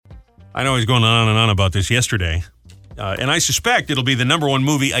I know he's going on and on about this yesterday. And I suspect it'll be the number one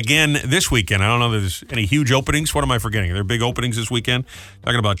movie again this weekend. I don't know if there's any huge openings. What am I forgetting? Are there big openings this weekend?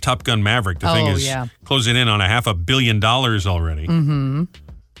 Talking about Top Gun Maverick. The thing is closing in on $500 million already. Mm-hmm.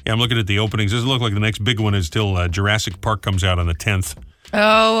 Yeah, I'm looking at the openings. Doesn't look like the next big one is till Jurassic Park comes out on the 10th.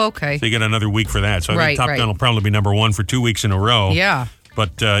 Oh, okay. So you get another week for that. So I think Top Gun will probably be number one for 2 weeks in a row. Yeah.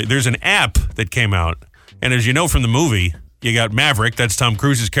 But there's an app that came out. And as you know from the movie, you got Maverick, that's Tom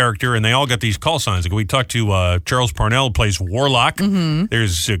Cruise's character, and they all got these call signs. Like we talked to Charles Parnell, who plays Warlock. Mm-hmm.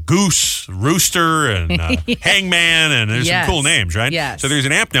 There's Goose, Rooster, and Hangman, and there's some cool names, right? Yes. So there's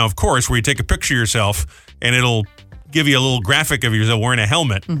an app now, of course, where you take a picture of yourself, and it'll give you a little graphic of yourself wearing a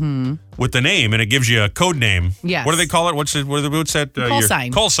helmet with the name, and it gives you a code name. Yes. What do they call it? What's that? Call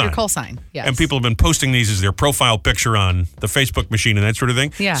sign. Call sign. Your call sign, yes. And people have been posting these as their profile picture on the Facebook machine and that sort of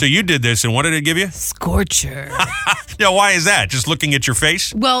thing. Yeah. So you did this, and what did it give you? Scorcher. Yeah, why is that? Just looking at your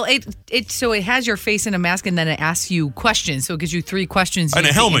face? Well, it has your face in a mask, and then it asks you questions. So it gives you 3 questions. And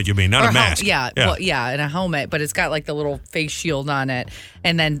a helmet, you mean, not a mask. Yeah, and a helmet, but it's got like the little face shield on it.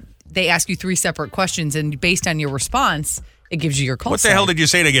 And then they ask you 3 separate questions, and based on your response, it gives you your call sign. What the hell did you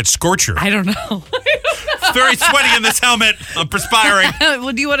say to get Scorcher? I don't know. Very sweaty in this helmet. I'm perspiring.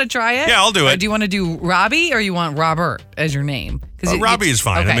 Well, do you want to try it? Yeah, I'll do it. Or do you want to do Robbie, or you want Robert as your name? Robbie is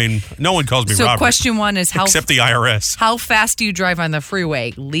fine. Okay. I mean, no one calls me Robert. So question 1 is except the IRS. How fast do you drive on the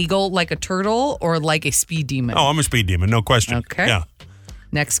freeway? Legal like a turtle or like a speed demon? Oh, I'm a speed demon. No question. Okay. Yeah.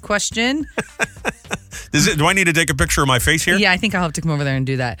 Next question. Do I need to take a picture of my face here? Yeah, I think I'll have to come over there and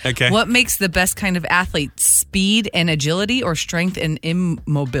do that. Okay. What makes the best kind of athlete? Speed and agility or strength and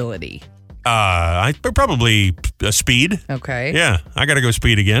immobility? Probably speed. Okay. Yeah, I got to go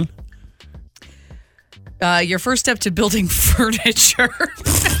speed again. Your first step to building furniture.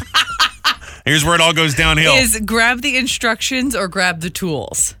 Here's where it all goes downhill. Is grab the instructions or grab the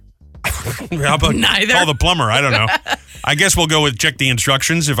tools? How about neither? Call the plumber. I don't know. I guess we'll go with check the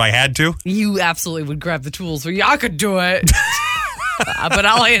instructions if I had to. You absolutely would grab the tools. Well, yeah, I could do it. But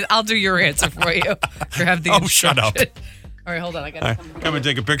I'll do your answer for you. Grab the instructions. Shut up. All right, hold on. I got to come and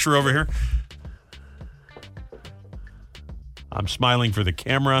take a picture over here. I'm smiling for the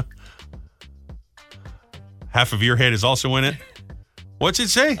camera. Half of your head is also in it. What's it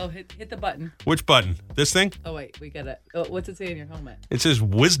say? Oh, hit the button. Which button? This thing? Oh, wait. We got it. Oh, what's it say in your helmet? It says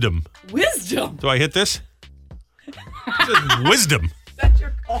wisdom. Wisdom? Do I hit this? It says wisdom. That's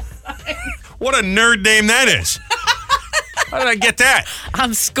your call sign. What a nerd name that is. How did I get that?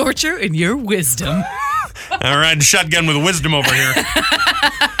 I'm Scorcher and you're Wisdom. All right, shotgun with wisdom over here.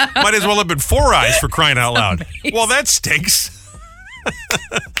 Might as well have been 4 Eyes for crying out loud. Amazing. Well, that stinks.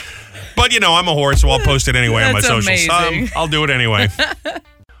 But, I'm a horse, so I'll post it anyway on my socials. I'll do it anyway.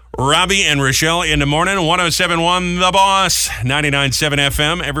 Robbie and Rochelle in the morning, 107.1 The Boss, 99.7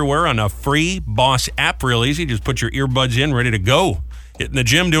 FM, everywhere on a free Boss app. Real easy. Just put your earbuds in, ready to go. Hitting the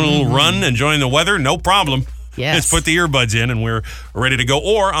gym, doing a little run, enjoying the weather, no problem. Yes. Just put the earbuds in and we're ready to go.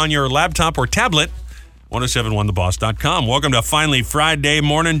 Or on your laptop or tablet, 1071theboss.com. Welcome to finally Friday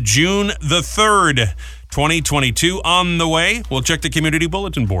morning, June the 3rd. 2022 on the way. We'll check the community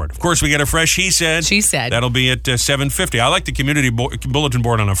bulletin board. Of course, we get a fresh He Said. She Said. That'll be at 7:50. I like the community bulletin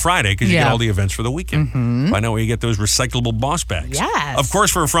board on a Friday because you get all the events for the weekend. Find out where you get those recyclable Boss bags. Yes. Of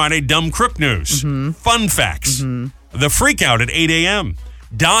course, for a Friday, Dumb Crook News. Fun facts. The Freak Out at 8 a.m.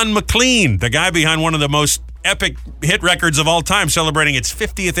 Don McLean, the guy behind one of the most epic hit records of all time, celebrating its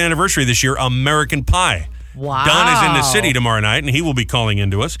 50th anniversary this year, American Pie. Wow. Don is in the city tomorrow night, and he will be calling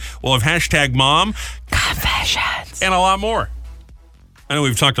into us. We'll have hashtag Mom. Confessions. And a lot more. I know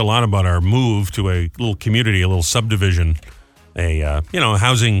we've talked a lot about our move to a little community, a little subdivision, a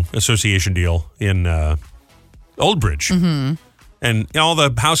housing association deal in Old Bridge. And all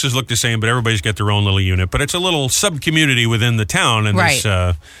the houses look the same, but everybody's got their own little unit. But it's a little sub-community within the town,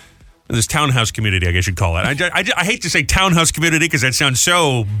 and this townhouse community, I guess you'd call it. I hate to say townhouse community because that sounds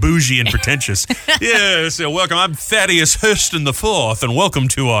so bougie and pretentious. Yes, welcome. I'm Thaddeus Hurston IV, and welcome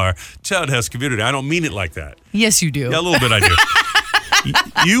to our townhouse community. I don't mean it like that. Yes, you do. Yeah, a little bit I do.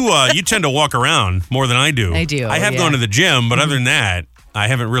 You tend to walk around more than I do. I do. I have gone to the gym, but other than that, I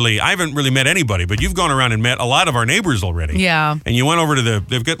haven't really met anybody, but you've gone around and met a lot of our neighbors already. Yeah. And you went over to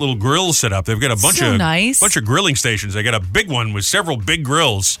they've got little grills set up. They've got a bunch of grilling stations. They got a big one with several big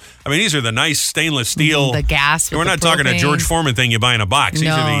grills. I mean, these are the nice stainless steel. The gas. We're not talking a George Foreman thing you buy in a box. These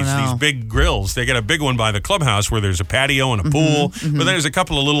are these big grills. They got a big one by the clubhouse where there's a patio and a pool, but then there's a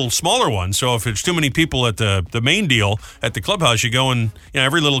couple of little smaller ones. So if it's too many people at the main deal at the clubhouse, you go in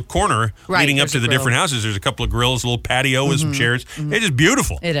every little corner leading up to the different houses. There's a couple of grills, a little patio with some chairs. It's just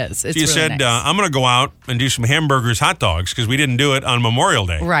beautiful. It is. It's So you really said, nice. I'm going to go out and do some hamburgers, hot dogs, because we didn't do it on Memorial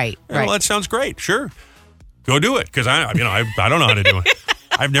Day. Right, Well, right. that sounds great. Sure. Go do it, because I don't know how to do it.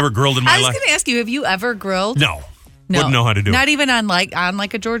 I've never grilled in I my was life. going to ask you, have you ever grilled? No. Wouldn't know how to do Not it. even on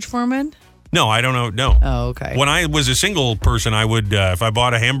like a George Foreman? No, I don't know. No. Oh, okay. When I was a single person, I would, if I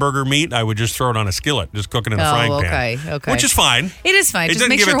bought a hamburger meat, I would just throw it on a skillet, just cook it in a frying pan. okay. Which is fine. It is fine. It Just doesn't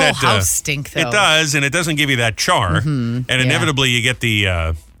makes give your it whole that, house stink, though. It does, and it doesn't give you that char. And inevitably, you get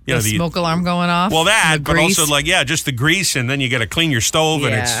the, The smoke alarm going off. well, that, the but grease. also just the grease, and then you got to clean your stove,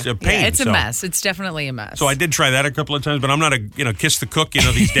 and it's a pain. Yeah, it's a So- mess. It's definitely a mess. So I did try that a couple of times, but I'm not kiss the cook,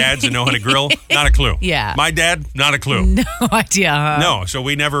 these dads that know how to grill. Not a clue. Yeah. My dad, not a clue. no idea. Huh? No, so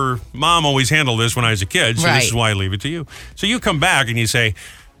Mom always handled this when I was a kid, so this is why I leave it to you. So you come back and you say,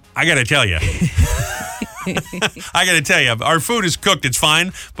 I got to tell you. I got to tell you, our food is cooked. It's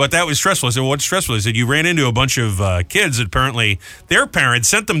fine, but that was stressful. I said, what's stressful? I said, you ran into a bunch of kids that apparently their parents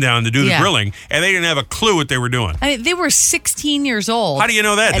sent them down to do the Yeah. grilling, and they didn't have a clue what they were doing. I mean, they were 16 years old. How do you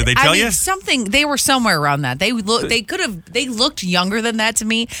know that? Did they tell you? Something. They were somewhere around that. They looked younger than that to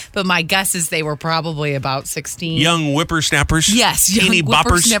me, but my guess is they were probably about 16. Young whippersnappers? Yes, young Teeny boppers?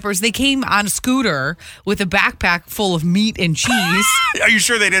 whippersnippers. They came on a scooter with a backpack full of meat and cheese. Are you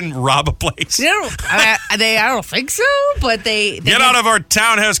sure they didn't rob a place? I don't think so, but they Get out of our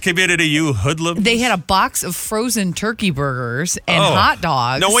townhouse community, you hoodlum. They had a box of frozen turkey burgers and hot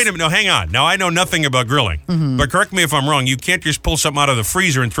dogs. No, wait a minute. No, hang on. Now, I know nothing about grilling, but correct me if I'm wrong. You can't just pull something out of the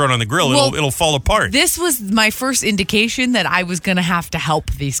freezer and throw it on the grill. Well, It'll fall apart. This was my first indication that I was going to have to help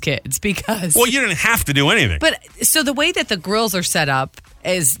these kids because... Well, you didn't have to do anything. But so the way that the grills are set up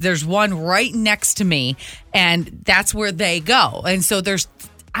is there's one right next to me, and that's where they go. And so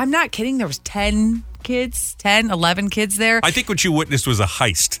I'm not kidding, there was 10, 11 kids there. I think what you witnessed was a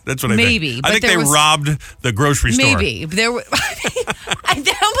heist. That's what I think. Maybe, I but think there they was- robbed the grocery store. Maybe there were.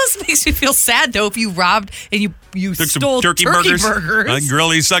 That almost makes me feel sad though. If you robbed and you Took some stole turkey burgers. Grill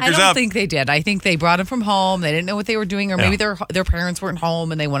these suckers I don't up. think they did. I think they brought them from home. They didn't know what they were doing, or maybe their parents weren't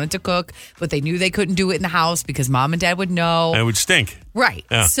home and they wanted to cook, but they knew they couldn't do it in the house because mom and dad would know. And it would stink. Right.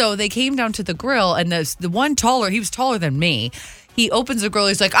 Yeah. So they came down to the grill, and the one taller, he was taller than me. He opens the grill.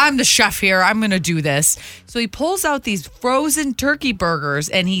 He's like, I'm the chef here. I'm going to do this. So he pulls out these frozen turkey burgers,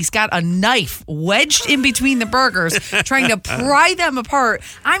 and he's got a knife wedged in between the burgers, trying to pry them apart.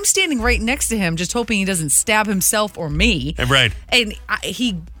 I'm standing right next to him, just hoping he doesn't stab himself or me. Right. And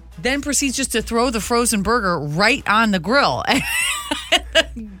he then proceeds just to throw the frozen burger right on the grill.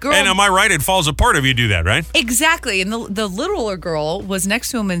 Girl, And am I right? It falls apart if you do that, right? exactly. And the littler girl was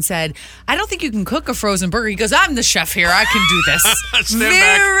next to him and said, I don't think you can cook a frozen burger. He goes, I'm the chef here. I can do this. Stand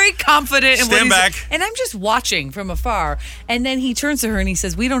back. Very confident. In what Stand he's- back. And I'm just watching from afar. And then he turns to her and he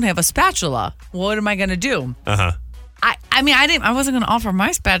says, we don't have a spatula. What am I going to do? Uh-huh. I mean, I wasn't going to offer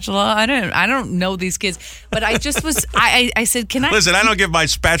my spatula. I don't know these kids, but I just was, I said, can I? Listen, I don't give my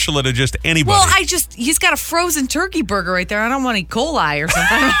spatula to just anybody. Well, he's got a frozen turkey burger right there. I don't want E. coli or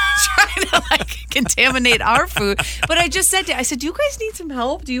something. I'm not trying to contaminate our food. But I just said, I said, do you guys need some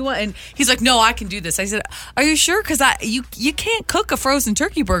help? Do you want? And he's like, no, I can do this. I said, are you sure? Because you can't cook a frozen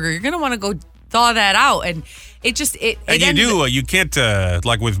turkey burger. You're going to want to go thaw that out. And it just, and you do, you can't,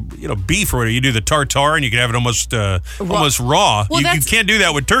 like with, beef or whatever, you do the tartare and you can have it almost raw. Well, you can't do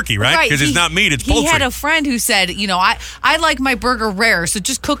that with turkey, right? Because it's not meat, it's poultry. He had a friend who said, I like my burger rare, so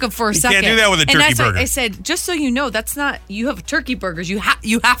just cook it for a second. Can't do that with a turkey and burger. I said, just so you know, that's not, you have turkey burgers. You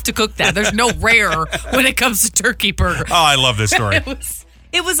have to cook that. There's no rare when it comes to turkey burger. Oh, I love this story.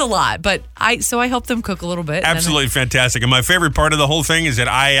 It was a lot, but I helped them cook a little bit. Absolutely fantastic. And my favorite part of the whole thing is that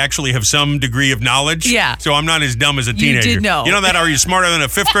I actually have some degree of knowledge. Yeah. So I'm not as dumb as a teenager. did know. You know that? Are you smarter than a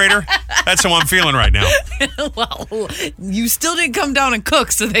fifth grader? That's how I'm feeling right now. Well, you still didn't come down and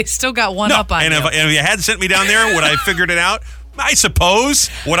cook, so they still got one up on and you. if you had sent me down there, would I have figured it out? I suppose.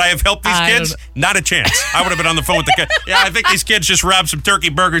 Would I have helped these kids? Not a chance. I would have been on the phone with the kid. Yeah, I think these kids just robbed some turkey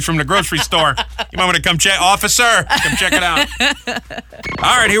burgers from the grocery store. You might want to come check. Officer, come check it out.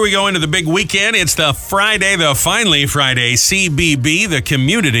 All right, here we go into the big weekend. It's the finally Friday, CBB, the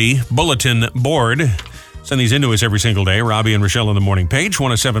Community Bulletin Board. Send these into us every single day. Robbie and Rochelle on the morning page,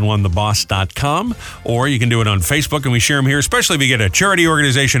 1071theboss.com. Or you can do it on Facebook, and we share them here, especially if you get a charity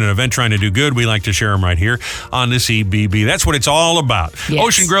organization, an event trying to do good. We like to share them right here on the CBB. That's what it's all about. Yes.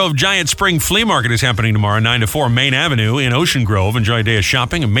 Ocean Grove Giant Spring Flea Market is happening tomorrow, 9 to 4 Main Avenue in Ocean Grove. Enjoy a day of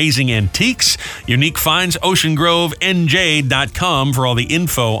shopping, amazing antiques, unique finds, oceangrovej.com for all the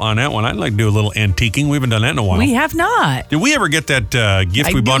info on that one. I'd like to do a little antiquing. We haven't done that in a while. We have not. Did we ever get that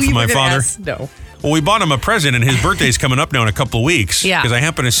gift we bought from my father? No. Well, we bought him a present, and his birthday's coming up now in a couple of weeks. Yeah. Because I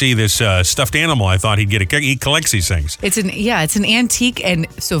happen to see this stuffed animal. I thought he'd get he collects these things. It's an antique, and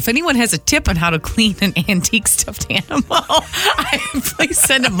so if anyone has a tip on how to clean an antique stuffed animal, please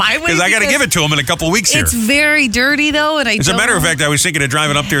send it my way. Because I got to give it to him in a couple of weeks here. It's very dirty though, and As a matter of fact, I was thinking of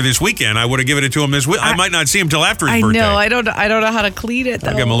driving up there this weekend. I would have given it to him this week. I might not see him till after his birthday. I know. I don't know how to clean it though.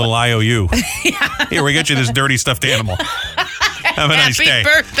 I'll give him a little IOU. Here, we get you this dirty stuffed animal. Have a nice day. Happy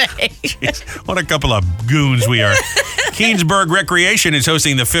birthday. Jeez, what a couple of goons we are. Keensburg Recreation is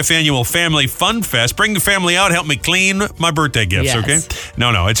hosting the 5th annual Family Fun Fest. Bring the family out, help me clean my birthday gifts, Yes. okay?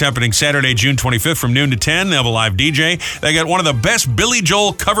 No, it's happening Saturday, June 25th from noon to 10. They have a live DJ. They got one of the best Billy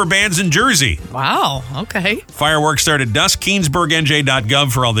Joel cover bands in Jersey. Wow. Okay. Fireworks start at dusk.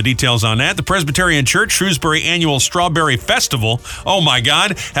 KeensburgNJ.gov for all the details on that. The Presbyterian Church Shrewsbury Annual Strawberry Festival. Oh my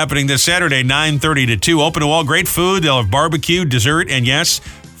God. Happening this Saturday, 9:30 to 2. Open to all. Great food. They'll have barbecue, dessert, and yes,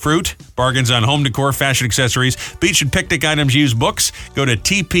 fruit. Bargains on home decor, fashion accessories, beach and picnic items, used books. Go to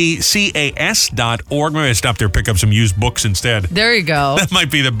tpcas.org. Maybe I stop there, pick up some used books instead. There you go. That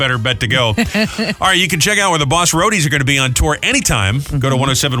might be the better bet to go. All right, you can check out where the Boss Roadies are going to be on tour anytime. Go to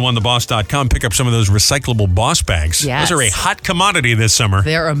 1071theboss.com, pick up some of those recyclable Boss bags. Yes. Those are a hot commodity this summer.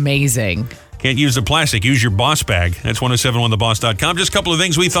 They're amazing. Can't use the plastic. Use your Boss bag. That's 1071theboss.com. Just a couple of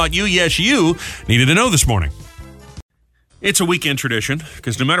things we thought you needed to know this morning. It's a weekend tradition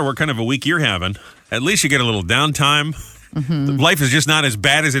because no matter what kind of a week you're having, at least you get a little downtime. Life is just not as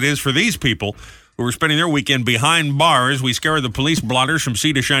bad as it is for these people who are spending their weekend behind bars. We scour the police blotters from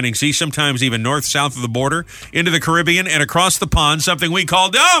sea to shining sea, sometimes even north, south of the border, into the Caribbean, and across the pond, something we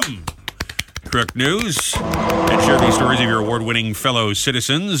call dumb. Crook News. And share these stories of your award-winning fellow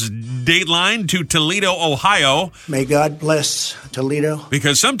citizens. Dateline to Toledo, Ohio. May God bless Toledo.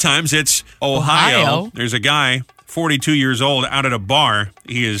 Because sometimes it's Ohio. There's a guy, 42 years old, out at a bar.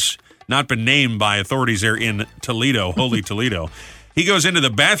 He has not been named by authorities there in Toledo, holy Toledo. He goes into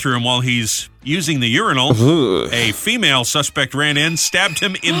the bathroom while he's using the urinal. A female suspect ran in, stabbed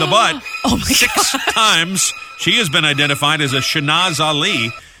him in the butt 6 times. She has been identified as a Shanaz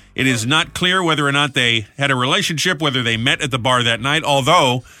Ali. It is not clear whether or not they had a relationship, whether they met at the bar that night,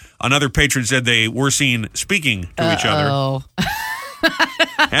 although another patron said they were seen speaking to each other.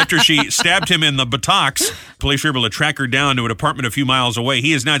 After she stabbed him in the buttocks, police were able to track her down to an apartment a few miles away.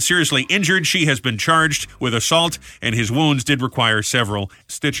 He is not seriously injured. She has been charged with assault, and his wounds did require several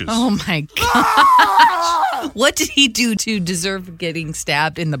stitches. Oh, my gosh. What did he do to deserve getting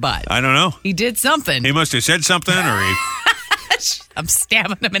stabbed in the butt? I don't know. He did something. He must have said something, or he I'm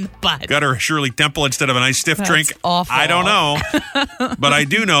stabbing him in the butt. got her a Shirley Temple instead of a nice stiff drink. Awful. I don't know. But I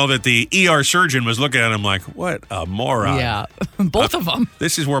do know that the ER surgeon was looking at him like, what a moron. Yeah, both of them.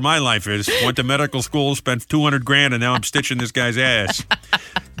 This is where my life is. Went to medical school, spent $200,000, and now I'm stitching this guy's ass.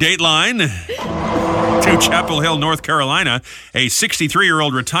 Dateline to Chapel Hill, North Carolina. A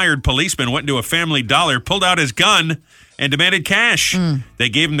 63-year-old retired policeman went into a Family Dollar, pulled out his gun, and demanded cash. They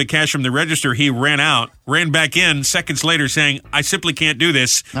gave him the cash from the register. He ran out, ran back in seconds later saying, I simply can't do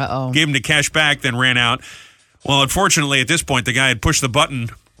this. Gave him the cash back, then ran out. Well, unfortunately, at this point, the guy had pushed the button,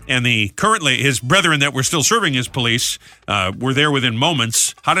 and his brethren that were still serving as police were there within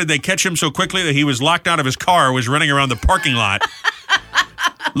moments. How did they catch him so quickly that he was locked out of his car, was running around the parking lot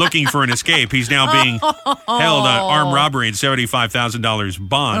looking for an escape? He's now being held on armed robbery and $75,000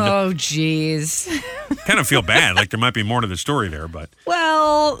 bond. Oh, jeez. Kind of feel bad, like there might be more to the story there, but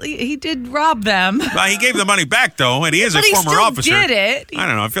Well, he did rob them. he gave the money back though, and he is But a he former still officer. did it. I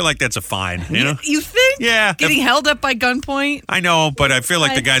don't know. I feel like that's a fine. You know? You think? Yeah. Getting held up by gunpoint? I know, but I feel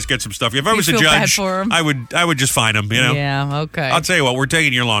like the guy's got some stuff. If I was a feel bad judge, for him? I would just fine him. You know. Yeah. Okay. I'll tell you what. We're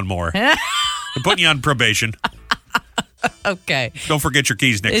taking your lawnmower. We're putting you on probation. Okay. Don't forget your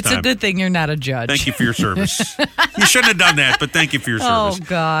keys next It's time. a good thing you're not a judge. Thank you for your service. You shouldn't have done that, but thank you for your service. Oh,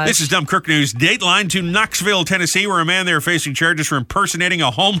 gosh. This is Dumb Crook News. Dateline to Knoxville, Tennessee, where a man there facing charges for impersonating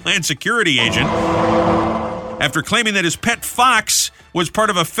a Homeland Security agent after claiming that his pet fox was part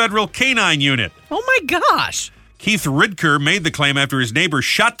of a federal canine unit. Oh, my gosh. Keith Ridker made the claim after his neighbor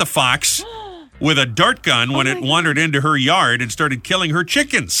shot the fox with a dart gun when it wandered into her yard and started killing her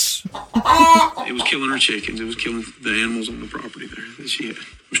chickens. It was killing her chickens. It was killing the animals on the property there that she had.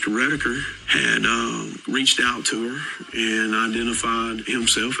 Mr. Redeker had reached out to her and identified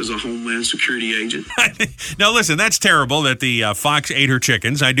himself as a Homeland Security agent. Now, listen, that's terrible that the fox ate her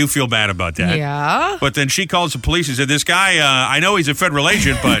chickens. I do feel bad about that. Yeah. But then she calls the police and said, this guy, I know he's a federal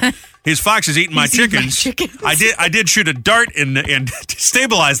agent, but his fox is eating my chickens. I did shoot a dart and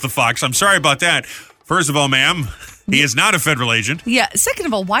stabilize the fox. I'm sorry about that. First of all, ma'am, he is not a federal agent. Yeah. Second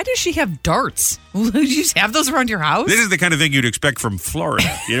of all, why does she have darts? Would you just have those around your house? This is the kind of thing you'd expect from Florida.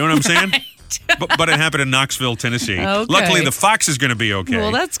 You know what I'm saying? but it happened in Knoxville, Tennessee. Okay. Luckily, the fox is going to be okay.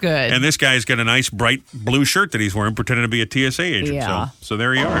 Well, that's good. And this guy's got a nice bright blue shirt that he's wearing, pretending to be a TSA agent. Yeah. So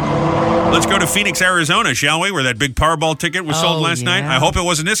there you are. Let's go to Phoenix, Arizona, shall we? Where that big Powerball ticket was sold last night. I hope it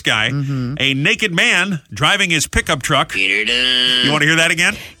wasn't this guy. A naked man driving his pickup truck. You want to hear that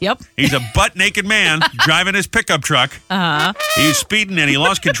again? Yep. He's a butt-naked man driving his pickup truck. He was speeding and he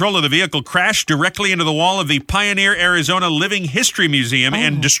lost control of the vehicle, crashed directly into the wall of the Pioneer, Arizona Living History Museum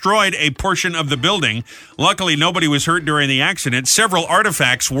and destroyed a portion of the building. Luckily, nobody was hurt during the accident. Several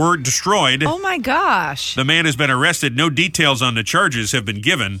artifacts were destroyed. Oh, my gosh. The man has been arrested. No details on the charges have been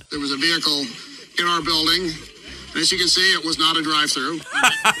given. There was a vehicle in our building. As you can see, it was not a drive-through.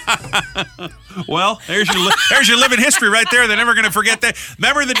 Well, there's your living history right there. They're never going to forget that.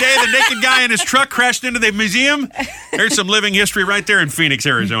 Remember the day the naked guy in his truck crashed into the museum? There's some living history right there in Phoenix,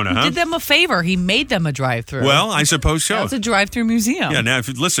 Arizona, huh? Did them a favor. He made them a drive-through. Well, I suppose so. Now it's a drive-through museum. Yeah, now if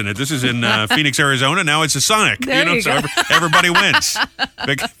you listen, this is in Phoenix, Arizona. Now it's a Sonic. There you so go. everybody wins.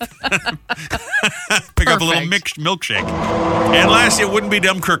 Pick up a little mixed milkshake. And last, it wouldn't be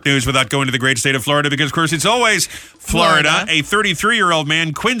dumb crook news without going to the great state of Florida because, of course, it's always Florida. A 33-year-old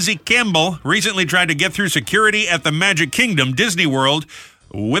man, Quincy Campbell, recently tried to get through security at the Magic Kingdom, Disney World,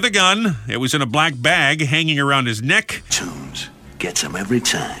 with a gun. It was in a black bag hanging around his neck. Tunes gets him every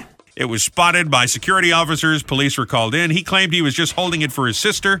time. It was spotted by security officers. Police were called in. He claimed he was just holding it for his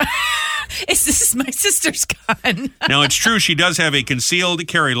sister. This is my sister's gun. Now, it's true she does have a concealed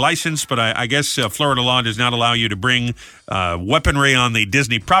carry license, but I guess Florida law does not allow you to bring weaponry on the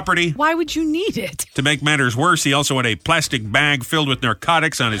Disney property. Why would you need it? To make matters worse, he also had a plastic bag filled with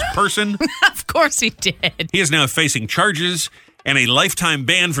narcotics on his person. Of course he did. He is now facing charges and a lifetime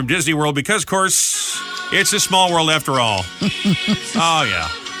ban from Disney World because, of course, it's a small world after all. Oh, yeah.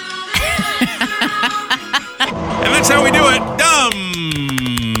 And that's how we do it.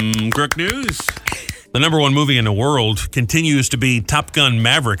 Dumb Crook News. The number one movie in the world continues to be Top Gun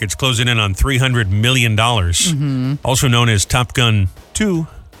Maverick. It's closing in on $300 million. Also known as Top Gun 2.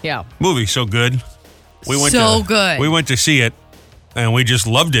 Yeah. Movie so good. Good. We went to see it, and we just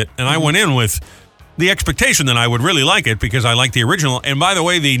loved it. And I went in with the expectation that I would really like it because I like the original. And by the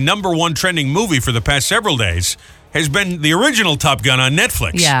way, the number one trending movie for the past several days has been the original Top Gun on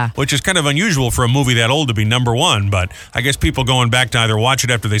Netflix. Yeah. Which is kind of unusual for a movie that old to be number one. But I guess people going back to either watch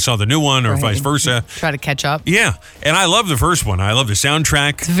it after they saw the new one or vice versa. Try to catch up. Yeah. And I love the first one. I love the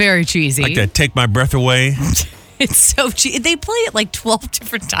soundtrack. It's very cheesy. Like that Take My Breath Away. It's so cheesy. They play it like 12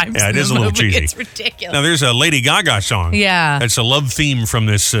 different times. Yeah, it in is the a little movie. cheesy. It's ridiculous. Now, there's a Lady Gaga song. Yeah. That's a love theme from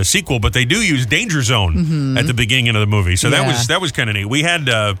this sequel, but they do use Danger Zone at the beginning of the movie. So that was kind of neat. We had,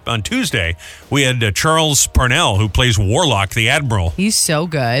 on Tuesday, we had Charles Parnell, who plays Warlock, the Admiral. He's so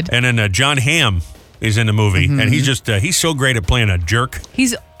good. And then John Hamm is in the movie. And he's just, he's so great at playing a jerk.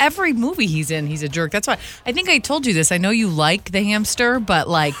 Every movie he's in, he's a jerk. That's why I think I told you this. I know you like the hamster, but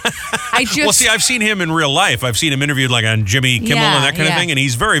like, I just. Well, see, I've seen him in real life. I've seen him interviewed like on Jimmy Kimmel and that kind of thing, and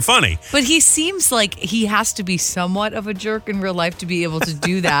he's very funny. But he seems like he has to be somewhat of a jerk in real life to be able to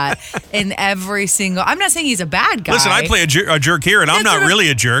do that in every single. I'm not saying he's a bad guy. Listen, I play a jerk here, and I'm not really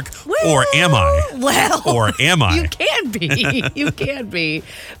a jerk. Or am I? Well, or am I? You can be. You can be.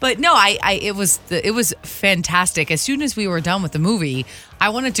 But no, it was fantastic. As soon as we were done with the movie, I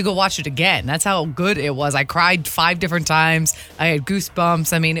wanted to go watch it again. That's how good it was. I cried 5 different times. I had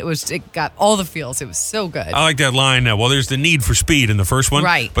goosebumps. I mean, it got all the feels. It was so good. I like that line. Well, there's the need for speed in the first one.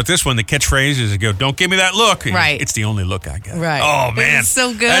 Right. But this one, the catchphrase is, don't give me that look. Right. It's the only look I got. Right. Oh, man. It was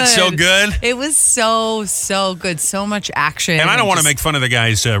so good. That's so good. It was so good. So much action. And I don't want to make fun of the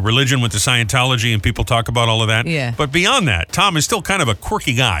guy's religion with the Scientology and people talk about all of that. Yeah. But beyond that, Tom is still kind of a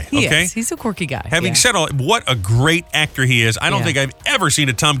quirky guy. He okay? is. He's a quirky guy. Having said all, what a great actor he is. I don't think I've ever seen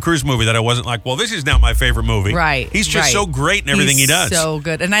a Tom Cruise movie that I wasn't like, well, this is now my favorite movie. Right. He's just so great in everything he does. So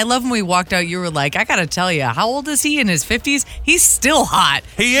good. And I love when we walked out, you were like, I got to tell you, how old is he? In his 50s? He's still hot.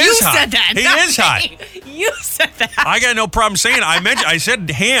 He is hot. You said that. He is hot. You said that. I got no problem saying it. I said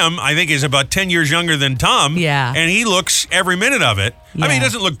Ham, I think, is about 10 years younger than Tom. Yeah. And he looks every minute of it. Yeah. I mean, he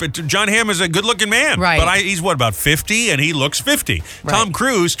doesn't look, but John Hamm is a good-looking man. Right. But he's, about 50, and he looks 50. Right. Tom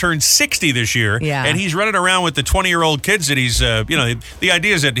Cruise turned 60 this year. Yeah. And he's running around with the 20-year-old kids that he's, the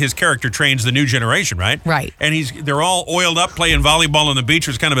idea is that his character trains the new generation, right? Right. And they're all oiled up playing volleyball on the beach,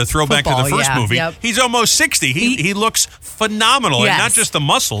 which is kind of a throwback to the first movie. Yep. He's almost 60. He looks phenomenal. Yes. And not just the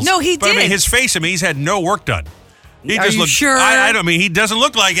muscles. No, he but, I did. mean, his face, he's had no work done. He Are just you looked, sure? I don't mean, he doesn't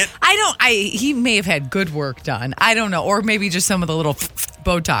look like it. He may have had good work done. I don't know. Or maybe just some of the little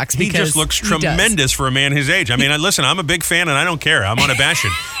Botox. He just looks tremendous for a man his age. I mean, listen, I'm a big fan and I don't care. I'm unabashed.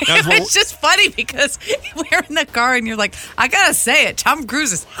 It's just funny because we're in the car and you're like, I gotta say it, Tom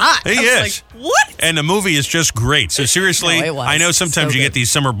Cruise is hot. He I was is. like, what? And the movie is just great. So seriously, No, it was. I know sometimes So you good. get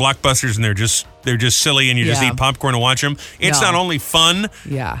these summer blockbusters and they're just silly and you just Yeah. eat popcorn to watch them. It's No. not only fun,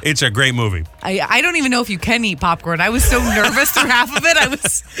 Yeah. it's a great movie. I don't even know if you can eat popcorn. I was so nervous through half of it. I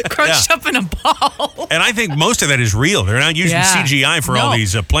was crunched Yeah. up in a ball. And I think most of that is real. They're not using Yeah. CGI for all No.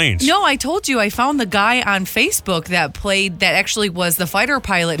 these planes. No, I told you I found the guy on Facebook that actually was the fighter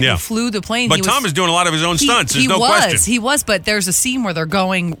pilot Yeah. who flew the plane. But Tom is doing a lot of his own stunts. There's no question. He was, but there's a scene where they're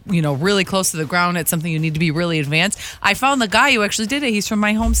going, really close to the ground. It's something you need to be really advanced. I found the guy who actually did it. He's from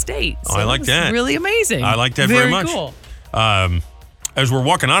my home state. Oh, I like it was that. Really amazing. I like that very much. Cool. As we're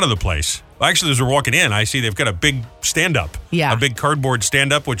walking out of the place, actually, as we're walking in, I see they've got a big stand-up. Yeah. A big cardboard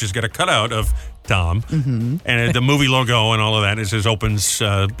stand-up, which has got a cutout of Tom. And the movie logo and all of that. It says opens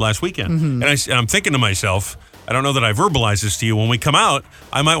last weekend. And I'm thinking to myself, I don't know that I verbalized this to you. When we come out,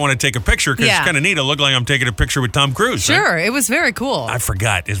 I might want to take a picture because Yeah. it's kind of neat. It look like I'm taking a picture with Tom Cruise. right? Sure, it was very cool. I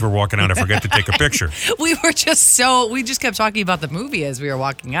forgot. As we're walking out, I forgot to take a picture. We just kept talking about the movie as we were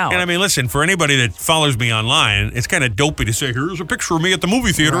walking out. And I mean, listen, for anybody that follows me online, it's kind of dopey to say, here's a picture of me at the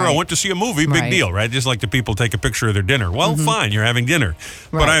movie theater. I Right. went to see a movie. Big Right. deal, right? Just like the people take a picture of their dinner. Well, fine, you're having dinner.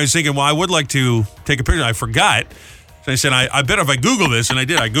 But Right. I was thinking, well, I would like to take a picture. I forgot. So I said, I bet if I Google this, and I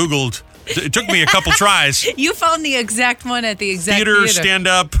did. I Googled. It took me a couple tries. You found the exact one at the exact Theater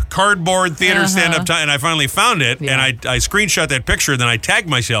stand-up, cardboard theater stand-up, and I finally found it, Yeah. and I screenshot that picture, then I tagged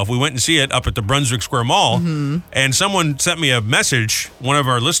myself. We went and see it up at the Brunswick Square Mall, and someone sent me a message, one of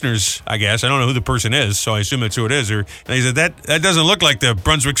our listeners, I guess. I don't know who the person is, so I assume that's who it is. And he said, that doesn't look like the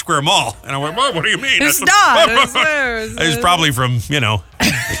Brunswick Square Mall. And I went, what do you mean? It's That's- not. It's there. It's probably from,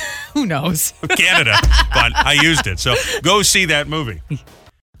 Who knows? Canada, but I used it. So go see that movie.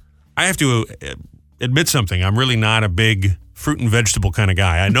 I have to admit something. I'm really not a big fruit and vegetable kind of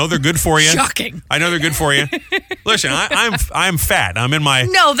guy. I know they're good for you. Shocking. I know they're good for you. Listen, I'm fat. I'm in my.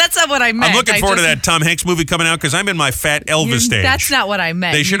 No, that's not what I meant. I'm looking forward to that Tom Hanks movie coming out because I'm in my fat Elvis stage. That's not what I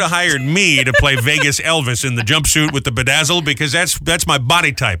meant. They should have hired me to play Vegas Elvis in the jumpsuit with the bedazzle because that's my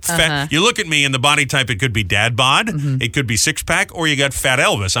body type. Fat, you look at me in the body type, it could be dad bod, it could be six pack, or you got fat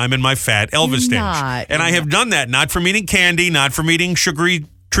Elvis. I'm in my fat Elvis stage. not. And I have done that, not from eating candy, not from eating sugary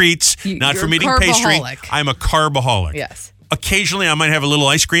treats, not you're from a eating pastry. carbaholic. I'm a carbaholic. Yes. Occasionally, I might have a little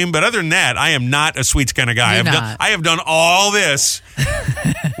ice cream, but other than that, I am not a sweets kind of guy. You're not. I have done all this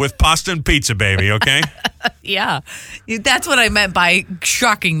with pasta and pizza, baby, okay? Yeah. That's what I meant by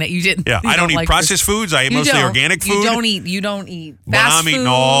shocking that you didn't. Yeah, you I don't eat like processed foods. I eat You mostly don't. organic food. You don't eat But fast I'm eating food.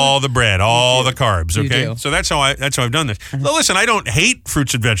 all the bread, all the carbs, You okay? do. So that's how I've done this. Well, listen, I don't hate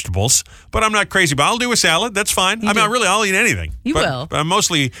fruits and vegetables, but I'm not crazy. But I'll do a salad. That's fine. I'll eat anything. You But will. I'm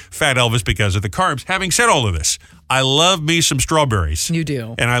mostly fat Elvis because of the carbs. Having said all of this, I love me some strawberries. You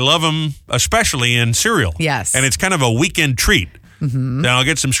do. And I love them especially in cereal. Yes. And it's kind of a weekend treat. Then I'll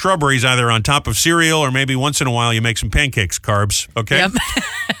get some strawberries either on top of cereal or maybe once in a while you make some pancakes, carbs, okay?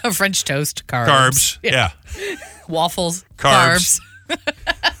 Yep. French toast, carbs. Carbs, yeah. Waffles, Carbs.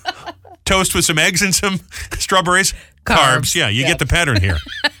 carbs. Toast with some eggs and some strawberries. Carbs. Yeah, you Yep. get the pattern here.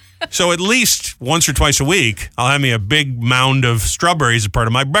 So at least once or twice a week, I'll have me a big mound of strawberries as part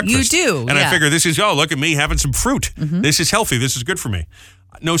of my breakfast. You do, And I yeah. figure this is, look at me having some fruit. This is healthy. This is good for me.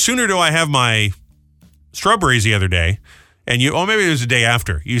 No sooner do I have my strawberries the other day, and maybe it was the day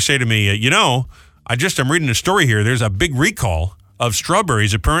after, you say to me, I'm reading a story here. There's a big recall of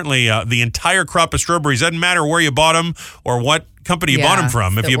strawberries. Apparently, the entire crop of strawberries, doesn't matter where you bought them or what company you bought them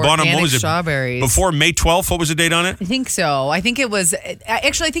from. If the you bought them, what organic was it? strawberries. Before May 12th, what was the date on it? I think so. I think it was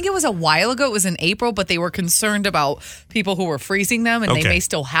a while ago. It was in April, but they were concerned about people who were freezing them, and Okay. they may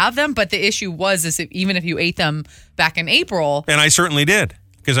still have them. But the issue was even if you ate them back in April, And I certainly did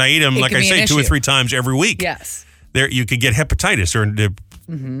because I eat them, It like could I be say, an 2 or issue. 3 times every week. yes. There, you could get hepatitis, or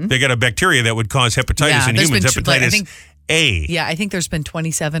they got a bacteria that would cause hepatitis Yeah, in there's humans. been, like, I Hepatitis think- A. Yeah, I think there's been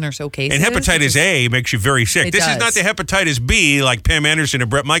 27 or so cases. And hepatitis A makes you very sick. It This is does. not the hepatitis B like Pam Anderson and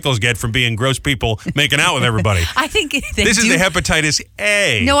Brett Michaels get from being gross people making out with everybody. I think they This is do. the hepatitis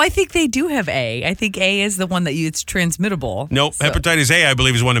A. No, I think they do have A. I think A is the one that it's transmittable. Nope. So- Hepatitis A, I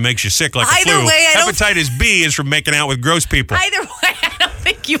believe, is one that makes you sick like a Either flu. way, I don't- Hepatitis B is from making out with gross people. Either way, I don't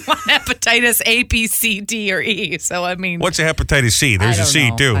think you want hepatitis A, B, C, D, or E. So, I mean, What's a hepatitis C? There's I a don't C,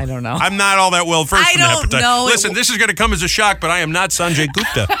 know. too. I don't know. I'm not all that well versed I in don't hepatitis. know. Listen, this is going to come as a shock, but I am not Sanjay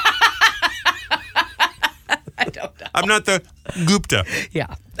Gupta. I don't know. I'm not the Gupta.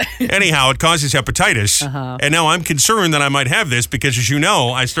 Yeah. Anyhow, it causes hepatitis. And now I'm concerned that I might have this because, as you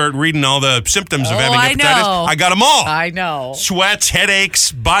know, I start reading all the symptoms of having hepatitis. know. I got them all. I know. Sweats,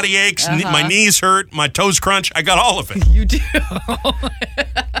 headaches, body aches, my knees hurt, my toes crunch. I got all of it. You do.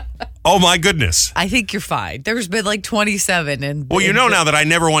 Oh, my goodness. I think you're fine. There's been like 27. Well, you know now that I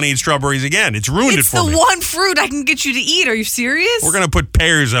never want to eat strawberries again. It's ruined it's it for the me. one fruit I can get you to eat. Are you serious? We're going to put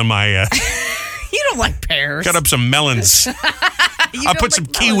pears on my... You don't like pears. cut up some melons. I'll put some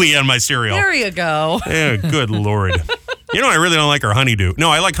kiwi on my cereal. There you go. Yeah, good Lord. You know, I really don't like our honeydew. No,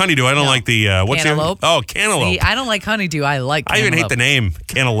 I like honeydew. I don't like the... what's Cantaloupe. Oh, cantaloupe. See, I don't like honeydew. I like I cantaloupe. even hate the name,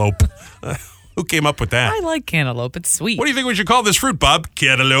 cantaloupe. Who came up with that? I like cantaloupe. It's sweet. What do you think we should call this fruit, Bob?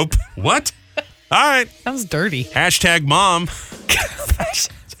 Cantaloupe. What? All right. Sounds dirty. Hashtag mom.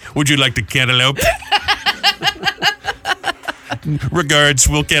 Would you like the cantaloupe? Regards,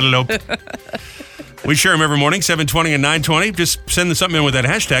 Will Cantaloupe. We share them every morning, 7:20 and 9:20. Just send something in with that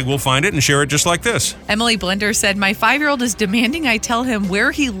hashtag. We'll find it and share it just like this. Emily Blender said, my 5-year-old is demanding I tell him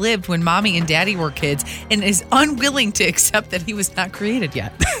where he lived when mommy and daddy were kids and is unwilling to accept that he was not created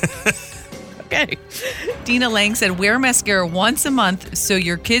yet. Okay. Dina Lang said, wear mascara once a month so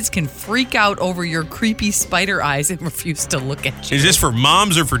your kids can freak out over your creepy spider eyes and refuse to look at you. Is this for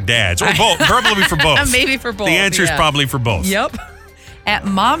moms or for dads? Or both? Probably for both. Maybe for both. The answer is probably for both. Yep. At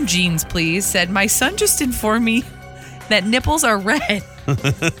Mom Jeans, please, said, my son just informed me that nipples are red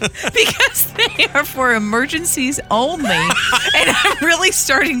because they are for emergencies only. And I'm really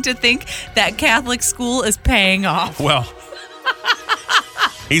starting to think that Catholic school is paying off. Well,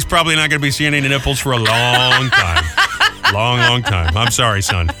 he's probably not going to be seeing any nipples for a long time. Long time. I'm sorry,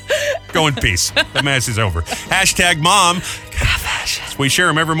 son. Go in peace. The mass is over. Hashtag mom. We share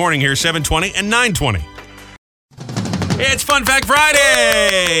them every morning here, 7:20 and 9:20. It's Fun Fact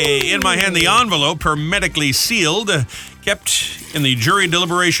Friday! In my hand, the envelope, hermetically sealed, kept in the jury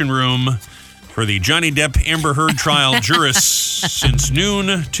deliberation room for the Johnny Depp Amber Heard trial jurists since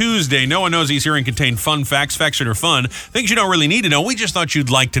noon Tuesday. No one knows these hearings contain fun facts that are fun. Things you don't really need to know. We just thought you'd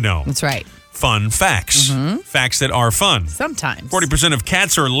like to know. That's right. Fun facts. Facts that are fun. Sometimes. 40% of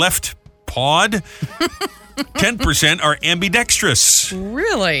cats are left-pawed. 10% are ambidextrous.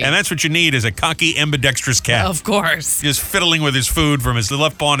 Really? And that's what you need is a cocky, ambidextrous cat. Of course. Just fiddling with his food from his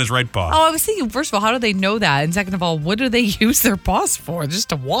left paw and his right paw. Oh, I was thinking, first of all, how do they know that? And second of all, what do they use their paws for? Just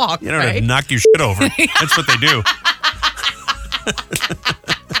to walk, You know, right? to knock your shit over. That's what they do.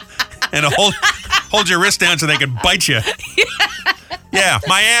 And to hold your wrist down so they can bite you. Yeah,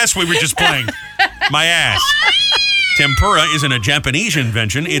 my ass we were just playing. My ass. Tempura isn't a Japanese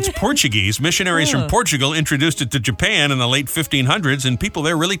invention. It's Portuguese. Missionaries from Portugal introduced it to Japan in the late 1500s, and people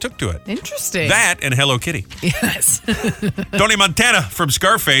there really took to it. Interesting. That and Hello Kitty. Yes. Tony Montana from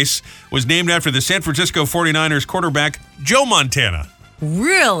Scarface was named after the San Francisco 49ers quarterback Joe Montana.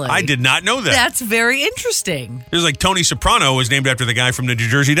 Really? I did not know that. That's very interesting. It was like Tony Soprano was named after the guy from the New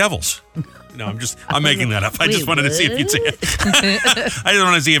Jersey Devils. No, I'm making that up. I just wanted to see if you'd say it. I just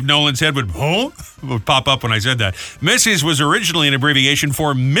wanted to see if Nolan's head would pop up when I said that. Mrs. was originally an abbreviation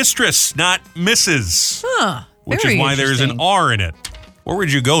for mistress, not Mrs. Huh. Which Very is why there's an interesting. R in it. Where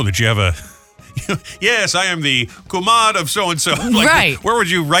would you go that you have a... Yes, I am the kumad of so-and-so. Like, Right. Where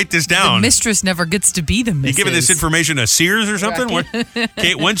would you write this down? The mistress never gets to be the mistress. You giving this information to Sears or something? Right. What?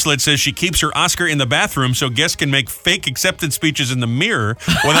 Kate Winslet says she keeps her Oscar in the bathroom so guests can make fake acceptance speeches in the mirror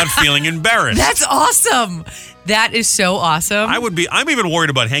without feeling embarrassed. That's awesome. That is so awesome. I'm even worried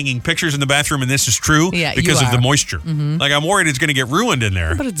about hanging pictures in the bathroom, and this is true Yeah, because you of the are. moisture. Like, I'm worried it's going to get ruined in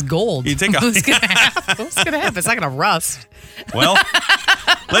there. But it's gold. You think What's going to happen? What's going to happen? It's not going to rust. Well,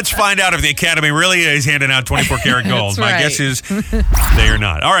 let's find out if the Academy really is handing out 24-karat gold. That's My right. guess is they are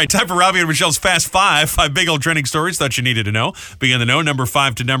not. All right, time for Robbie and Michelle's Fast Five. 5 big old trending stories thought you needed to know. Begin the know, number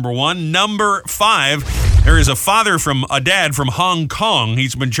 5 to number 1. Number 5, there is a dad from Hong Kong.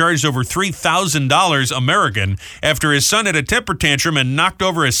 He's been charged over $3,000 American after his son had a temper tantrum and knocked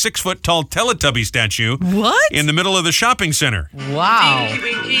over a 6-foot-tall Teletubby statue What? in the middle of the shopping center. Wow.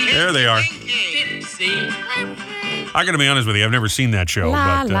 There they are. I got to be honest with you, I've never seen that show.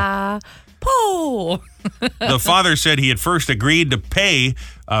 La but la. Po. the father said he had first agreed to pay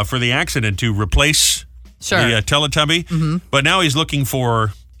for the accident to replace Sure. the Teletubby, but now he's looking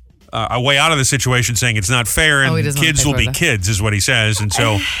for a way out of the situation, saying it's not fair and he doesn't wanna kids pay will for be that. kids, is what he says. And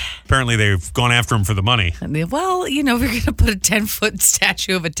so apparently they've gone after him for the money. Well, if you're going to put a 10-foot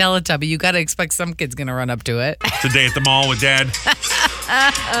statue of a Teletubby, you got to expect some kid's going to run up to it. Today at the mall with Dad.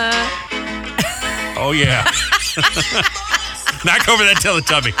 Oh, yeah. Knock over that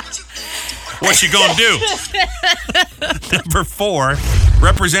Teletubby. What you gonna do? Number 4.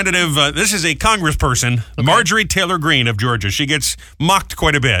 Representative, this is a congressperson, Marjorie Taylor Greene of Georgia. She gets mocked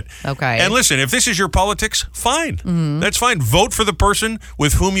quite a bit. Okay. And listen, if this is your politics, fine. That's fine. Vote for the person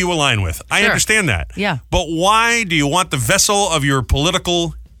with whom you align with. I Sure. understand that. Yeah. But why do you want the vessel of your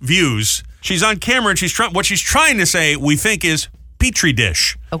political views? She's on camera and what she's trying to say, we think, is Petri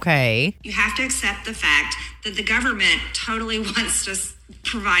dish. Okay. You have to accept the fact that the government totally wants to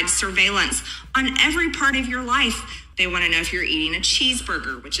provide surveillance on every part of your life. They want to know if you're eating a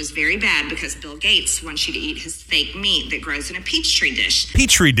cheeseburger, which is very bad because Bill Gates wants you to eat his fake meat that grows in a Petri dish.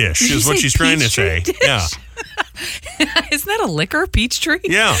 Petri dish Did you is what say she's trying to say. Petri dish? Yeah. Isn't that a liquor, Peachtree?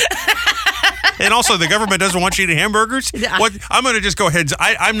 Yeah. And also, the government doesn't want you to eat hamburgers? What? I'm going to just go ahead.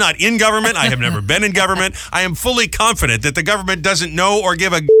 I'm not in government. I have never been in government. I am fully confident that the government doesn't know or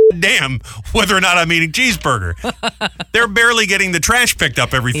give a damn whether or not I'm eating cheeseburger. They're barely getting the trash picked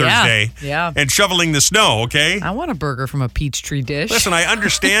up every Thursday and shoveling the snow, okay? I want a burger from a Peachtree dish. Listen, I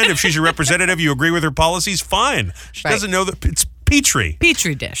understand if she's a representative, you agree with her policies, fine. She doesn't know that it's Petri.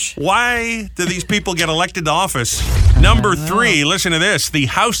 Petri dish. Why do these people get elected to office? Number 3, listen to this. The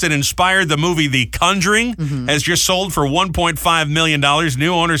house that inspired the movie The Conjuring has just sold for $1.5 million.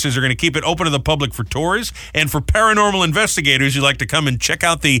 New owners says they're going to keep it open to the public for tours and for paranormal investigators who like to come and check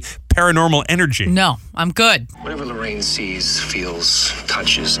out the paranormal energy. No, I'm good. Whatever Lorraine sees, feels,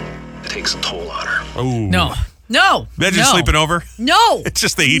 touches, it takes a toll on her. Oh. No. No. Imagine sleeping over. No. It's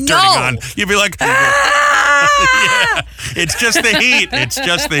just the heat turning on. You'd be like, yeah, it's just the heat. It's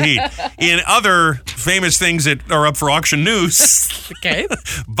just the heat. In other famous things that are up for auction news, Okay.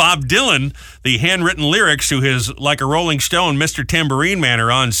 Bob Dylan, the handwritten lyrics to his Like a Rolling Stone, Mr. Tambourine Man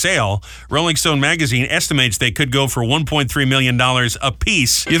are on sale. Rolling Stone magazine estimates they could go for $1.3 million a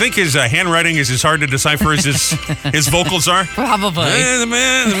piece. You think his handwriting is as hard to decipher as his vocals are? Probably. It's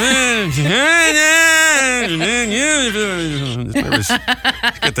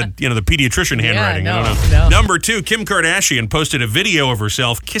got the pediatrician handwriting. no, I don't know. no. Number 2, Kim Kardashian posted a video of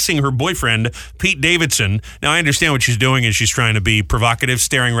herself kissing her boyfriend, Pete Davidson. Now, I understand what she's doing is she's trying to be provocative,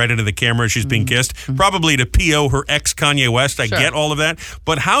 staring right into the camera as she's being kissed, probably to P.O. her ex Kanye West. I get all of that.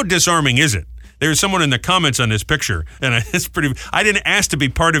 But how disarming is it? There's someone in the comments on this picture, and it's pretty. I didn't ask to be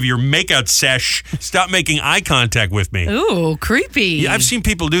part of your makeout sesh. Stop making eye contact with me. Ooh, creepy. Yeah, I've seen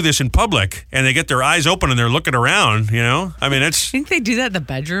people do this in public, and they get their eyes open and they're looking around. You know, I mean, it's. Think they do that in the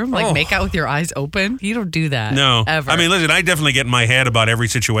bedroom? Like make out with your eyes open? You don't do that. No. Ever. I mean, listen, I definitely get in my head about every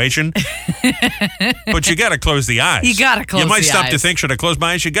situation, but you got to close the eyes. You got to close the eyes. You might stop to think, should I close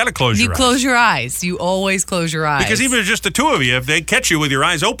my eyes? You got to close your eyes. You close your eyes. You always close your eyes. Because even if it's just the two of you, if they catch you with your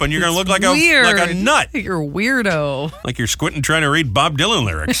eyes open, you're going to look like a nut. You're a weirdo. Like you're squinting trying to read Bob Dylan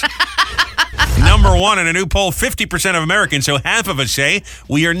lyrics. Number 1 in a new poll, 50% of Americans, so half of us say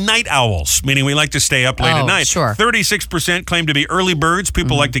we are night owls, meaning we like to stay up late at night. Sure. 36% claim to be early birds.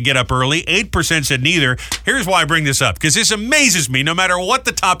 People like to get up early. 8% said neither. Here's why I bring this up, because this amazes me. No matter what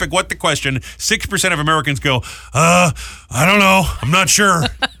the topic, what the question, 6% of Americans go, I don't know. I'm not sure.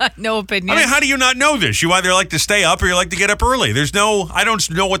 No opinion. I mean, how do you not know this? You either like to stay up or you like to get up early. I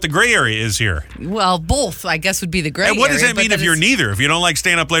don't know what the gray area is here. Well, both, I guess, would be the gray And what does area, that mean but if you're neither? If you don't like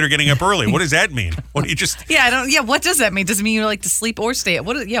staying up late or getting up early, what does that mean? What do you just? Yeah, I don't. Yeah, what does that mean? Does it mean you like to sleep or stay?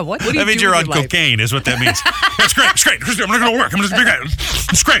 What do you? That means you're on cocaine, is what that means. That's great. It's great. I'm not going to work. I'm just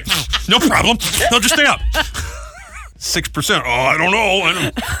it's great. No problem. I'll just stay up. 6%. Oh, I don't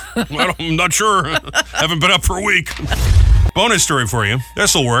know. I'm not sure. Haven't been up for a week. Bonus story for you.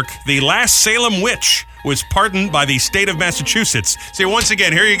 This'll work. The last Salem witch was pardoned by the state of Massachusetts. See, once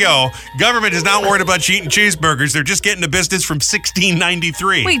again, here you go. Government is not worried about you eating cheeseburgers. They're just getting to business from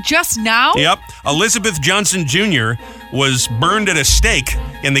 1693. Wait, just now? Yep. Elizabeth Johnson Jr. was burned at a stake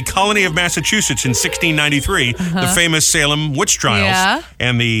in the colony of Massachusetts in 1693, the famous Salem witch trials. Yeah.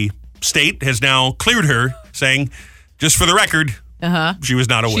 And the state has now cleared her, saying, just for the record, she was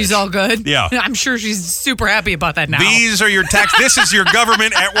not a witch. She's all good? Yeah. I'm sure she's super happy about that now. These are your tax. This is your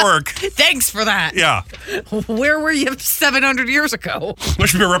government at work. Thanks for that. Yeah. Where were you 700 years ago? I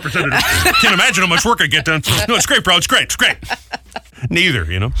should be a representative. Can't imagine how much work I get done. No, it's great, bro. It's great. It's great.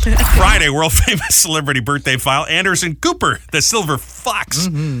 Neither, you know. Friday, world famous celebrity birthday file. Anderson Cooper, the Silver Fox.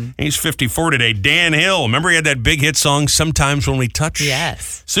 He's 54 today. Dan Hill. Remember he had that big hit song, Sometimes When We Touch?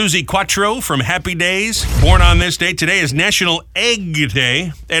 Yes. Susie Quattro from Happy Days. Born on this day. Today is National Egg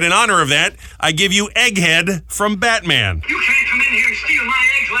Day. And in honor of that, I give you Egghead from Batman. You can't come in here and steal my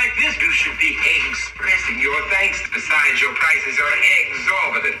eggs like this. You should be expressing your thanks. Besides, your prices are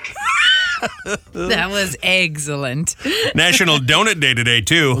exorbitant. That was excellent. National Donut Day today,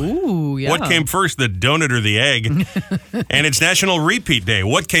 too. Ooh, yeah. What came first, the donut or the egg? And it's National Repeat Day.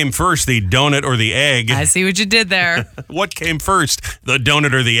 What came first, the donut or the egg? I see what you did there. What came first, the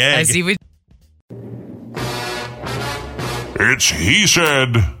donut or the egg? I see what. It's He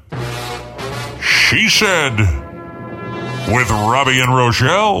Said, She Said, with Robbie and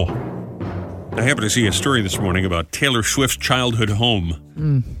Rochelle. I happened to see a story this morning about Taylor Swift's childhood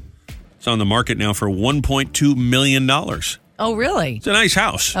home. It's on the market now for $1.2 million. Oh, really? It's a nice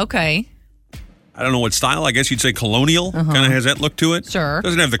house. Okay. I don't know what style. I guess you'd say colonial. Kind of has that look to it. Sure.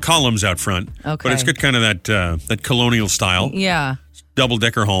 Doesn't have the columns out front. Okay. But it's got kind of that colonial style. Yeah.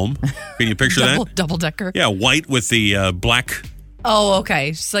 Double-decker home. Can you picture that? Double decker. Yeah, white with the black. Oh, okay.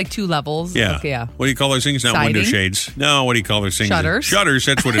 It's like 2 levels. Yeah. Okay, yeah. What do you call those things? Not Siding? window shades. No, what do you call those things? Shutters. Shutters,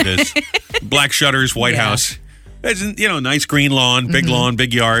 that's what it is. Black shutters, white Yeah. house. It's, nice green lawn,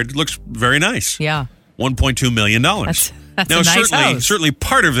 big yard. Looks very nice. Yeah. $1.2 million. That's now, a nice house. certainly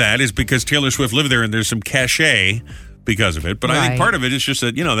part of that is because Taylor Swift lived there and there's some cachet because of it. But I think Right. part of it is just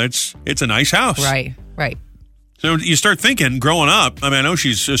that, it's a nice house. Right. So you start thinking, growing up, I mean, I know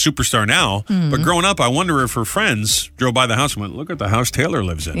she's a superstar now, but growing up, I wonder if her friends drove by the house and went, look at the house Taylor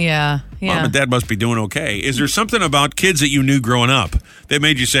lives in. Yeah. Mom and Dad must be doing okay. Is there something about kids that you knew growing up that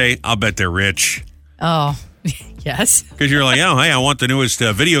made you say, I'll bet they're rich? Oh, yes. Because you're like, oh, hey, I want the newest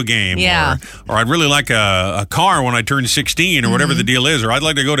video game. Yeah. Or I'd really like a car when I turn 16 or whatever the deal is. Or I'd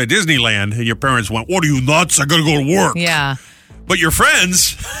like to go to Disneyland. And your parents went, what are you, nuts? I got to go to work. Yeah. But your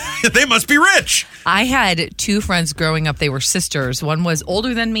friends, they must be rich. I had 2 friends growing up. They were sisters. One was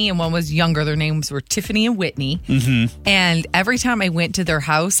older than me and one was younger. Their names were Tiffany and Whitney. Mm-hmm. And every time I went to their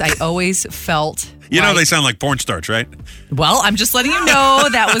house, I always felt they sound like porn stars, right? Well, I'm just letting you know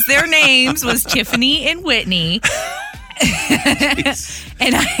that was their names, was Tiffany and Whitney.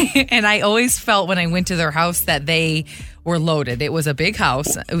 and I always felt when I went to their house that they were loaded. It was a big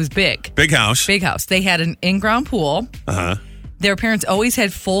house. It was big. Big house. Big house. They had an in-ground pool. Uh-huh. Their parents always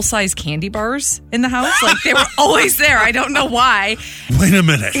had full-size candy bars in the house. Like, they were always there. I don't know why. Wait a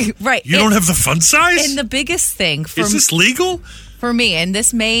minute. Right. You don't have the fun size? And the biggest thing Is this legal? for me, and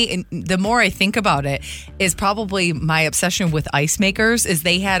the more I think about it, is probably my obsession with ice makers, is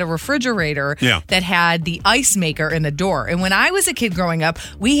they had a refrigerator that had the ice maker in the door. And when I was a kid growing up,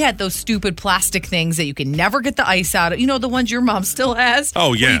 we had those stupid plastic things that you can never get the ice out of. You know, the ones your mom still has?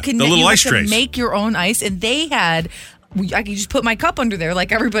 Oh, yeah. The little ice trays. trays. Make your own ice. And they had... I could just put my cup under there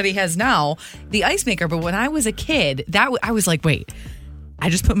like everybody has now, the ice maker. But when I was a kid, I was like, wait, I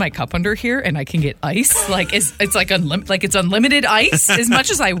just put my cup under here and I can get ice? Like, it's like it's unlimited ice as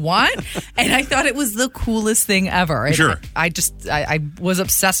much as I want? And I thought it was the coolest thing ever. And Sure. I was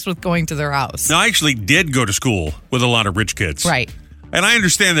obsessed with going to their house. Now, I actually did go to school with a lot of rich kids. Right. And I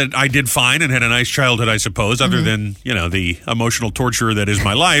understand that I did fine and had a nice childhood, I suppose, other than, the emotional torture that is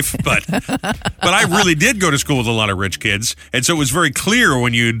my life. But I really did go to school with a lot of rich kids. And so it was very clear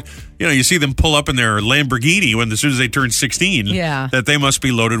when you see them pull up in their Lamborghini as soon as they turn 16, that they must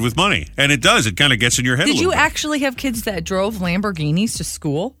be loaded with money. And it does. It kind of gets in your head a Did little you bit. actually have kids that drove Lamborghinis to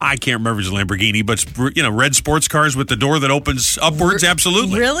school? I can't remember if it was a Lamborghini, but, red sports cars with the door that opens upwards,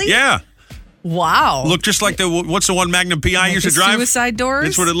 absolutely. Really? Yeah. Wow. Look just like what's the one Magnum PI used to drive? Suicide doors?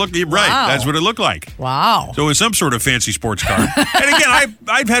 That's what it looked like. Right. Wow. That's what it looked like. Wow. So it was some sort of fancy sports car. And again,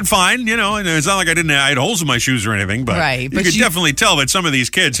 I've had fine, and it's not like I had holes in my shoes or anything, but, Right, you but could definitely tell that some of these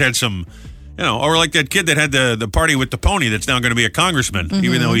kids had some, or like that kid that had the party with the pony that's now going to be a congressman,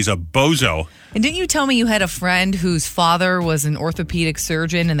 even though he's a bozo. And didn't you tell me you had a friend whose father was an orthopedic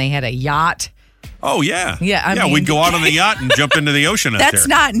surgeon and they had a yacht? Oh, yeah. Yeah, I mean- we'd go out on the yacht and jump into the ocean out there. That's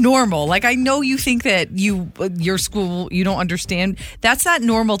not normal. Like, I know you think that your school, you don't understand. That's not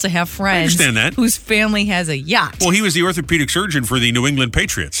normal to have friends understand that. whose family has a yacht. Well, he was the orthopedic surgeon for the New England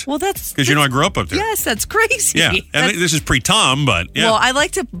Patriots. Well, that's... Because, I grew up up there. Yes, that's crazy. Yeah. I mean, this is pre-Tom, but yeah. Well, I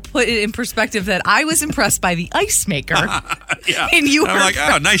like to put it in perspective that I was impressed by the ice maker. Yeah. And you I'm were... like,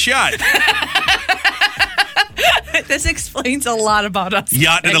 oh, nice yacht. This explains a lot about us.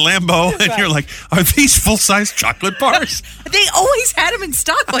 Yacht in a Lambo, and you're like, are these full-size chocolate bars? They always had them in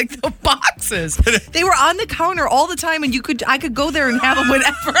stock, like the boxes. They were on the counter all the time, and I could go there and have them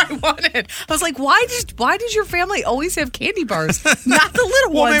whenever I wanted. I was like, why did your family always have candy bars, not the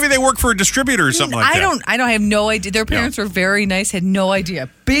little Well, ones? maybe they work for a distributor or something like that. I don't have no idea. Their parents were very nice, had no idea.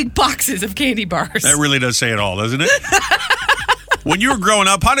 Big boxes of candy bars. That really does say it all, doesn't it? When you were growing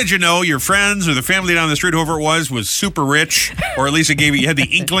up, how did you know your friends or the family down the street, whoever it was super rich, or at least you had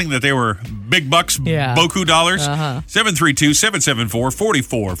the inkling that they were big bucks, boku dollars?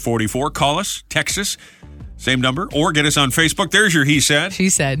 732-774-4444. Call us, text us, same number, or get us on Facebook. There's your He Said. She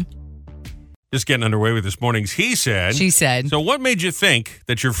said. Just getting underway with this morning's He Said. She said. So what made you think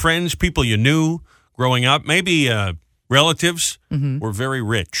that your friends, people you knew growing up, maybe relatives, were very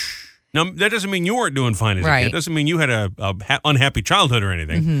rich? Now, that doesn't mean you weren't doing fine as a kid. It doesn't mean you had a unhappy childhood or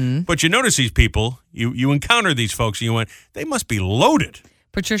anything. But you notice these people, you encounter these folks, and you went, they must be loaded.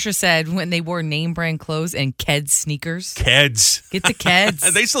 Patricia said when they wore name brand clothes and Keds sneakers. Keds. Get the Keds.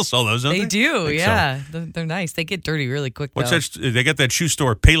 They still sell those, don't they? They do, yeah. So. They're nice. They get dirty really quick, What's though. that? They got that shoe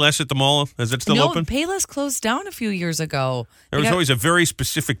store, Payless, at the mall. Is it still open? No, Payless closed down a few years ago. There was always a very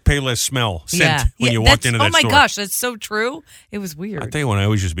specific Payless scent when you walked into that store. Oh, my gosh, that's so true. It was weird. I'll tell you what I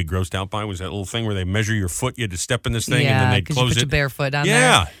always used to be grossed out by was that little thing where they measure your foot. You had to step in this thing, and then they'd close you put it. your bare foot on there.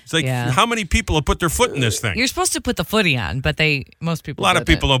 Yeah. It's like, how many people have put their foot in this thing? You're supposed to put the footy on, but most people A lot of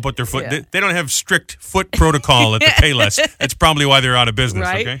people didn't. don't put their foot. They don't have strict foot protocol at the Payless. That's probably why they're out of business,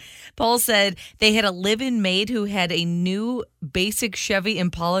 right? okay? Paul said they had a live-in maid who had a new basic Chevy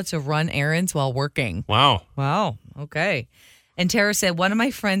Impala to run errands while working. Wow. Okay. And Tara said, one of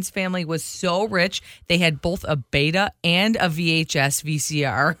my friend's family was so rich, they had both a Beta and a VHS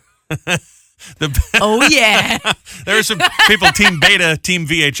VCR. Oh, yeah. There are some people, Team Beta, Team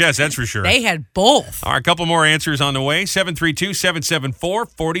VHS, that's for sure. They had both. All right, a couple more answers on the way.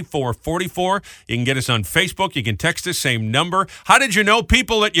 732-774-4444. You can get us on Facebook. You can text us, same number. How did you know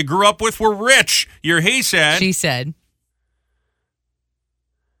people that you grew up with were rich? Your He Said. She said.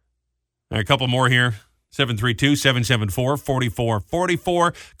 All right, a couple more here.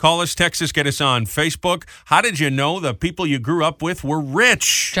 732-774-4444. Call us, text us, get us on Facebook. How did you know the people you grew up with were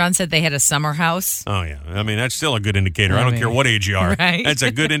rich? John said they had a summer house. Oh, yeah. I mean, that's still a good indicator. I don't care what age you are. Right? That's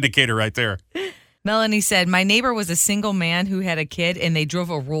a good indicator right there. Melanie said, my neighbor was a single man who had a kid, and they drove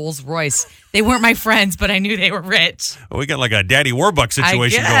a Rolls Royce. They weren't my friends, but I knew they were rich. Well, we got like a Daddy Warbucks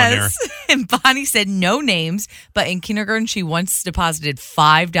situation going there. And Bonnie said no names, but in kindergarten, she once deposited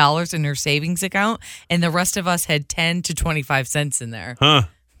 $5 in her savings account, and the rest of us had 10 to 25 cents in there. Huh.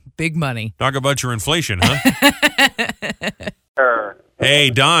 Big money. Talk about your inflation, huh? Hey,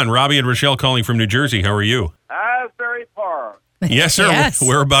 Don, Robbie and Rochelle calling from New Jersey. How are you? Very far. Yes, sir. Yes.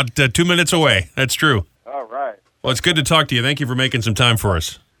 We're about 2 minutes away. That's true. All right. Well, it's good to talk to you. Thank you for making some time for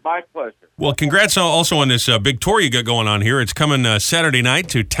us. My pleasure. Well, congrats also on this big tour you got going on here. It's coming Saturday night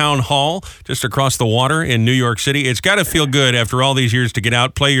to Town Hall, just across the water in New York City. It's got to feel good after all these years to get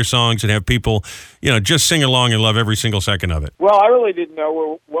out, play your songs, and have people, just sing along and love every single second of it. Well, I really didn't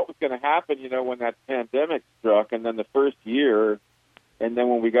know what was going to happen, when that pandemic struck, and then the first year, and then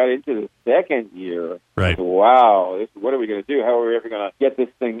when we got into the second year, right? Wow, what are we going to do? How are we ever going to get this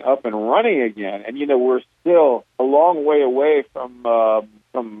thing up and running again? And we're still a long way away from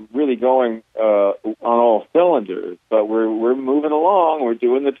really going on all cylinders, but we're moving along. We're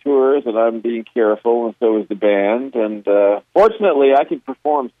doing the tours, and I'm being careful, and so is the band. And fortunately, I can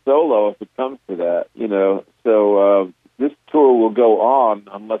perform solo if it comes to that. So this tour will go on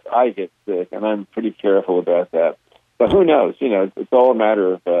unless I get sick, and I'm pretty careful about that. But who knows? It's all a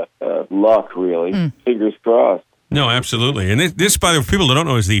matter of luck, really. Fingers crossed. No, absolutely. And this, by the people that don't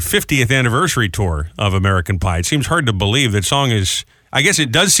know, is the 50th anniversary tour of American Pie. It seems hard to believe that song is, I guess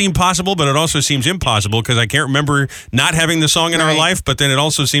it does seem possible, but it also seems impossible because I can't remember not having the song in our life, but then it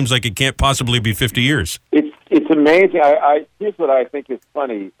also seems like it can't possibly be 50 years. It's amazing. Here's what I think is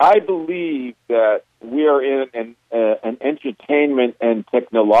funny. I believe that we are in an entertainment and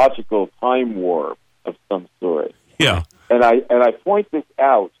technological time warp of some sort. Yeah. And I point this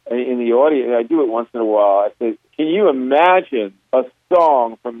out in the audience, and I do it once in a while. I say, can you imagine a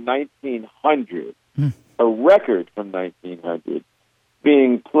song from 1900, a record from 1900,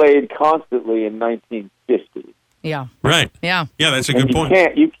 being played constantly in 1950? Yeah. Right. Yeah. Yeah, that's a good point.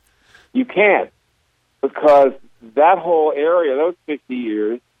 You can't, because that whole area, those 50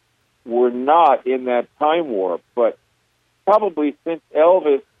 years, were not in that time warp. But probably since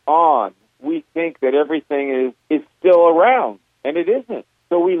Elvis on, we think that everything is still around, and it isn't.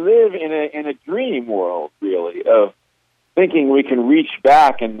 So we live in a dream world, really, of thinking we can reach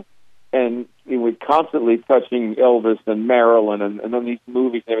back and we're constantly touching Elvis and Marilyn and then these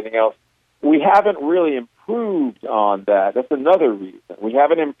movies and everything else. We haven't really improved on that. That's another reason. We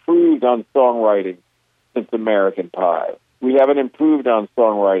haven't improved on songwriting since American Pie. We haven't improved on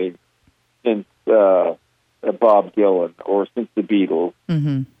songwriting since Bob Dylan or since the Beatles.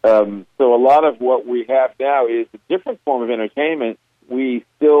 So a lot of what we have now is a different form of entertainment. We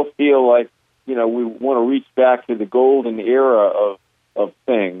still feel like, we want to reach back to the golden era of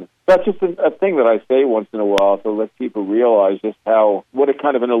things. That's just a thing that I say once in a while to let people realize just what a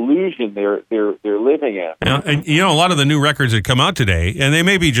kind of an illusion they're living in. Yeah, and a lot of the new records that come out today, and they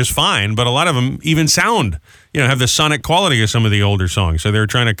may be just fine, but a lot of them even sound, have the sonic quality of some of the older songs. So they're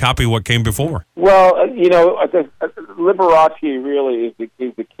trying to copy what came before. Well, Liberace really is the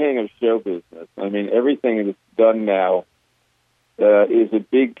king of show business. I mean, everything that's done now is a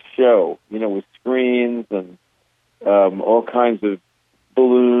big show, with screens and all kinds of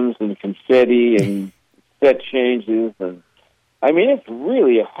balloons and confetti and set changes. And I mean, it's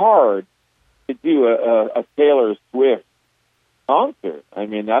really hard to do a Taylor Swift concert. I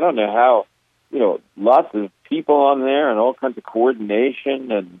mean, I don't know how, lots of people on there and all kinds of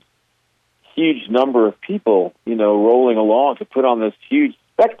coordination and huge number of people, rolling along to put on this huge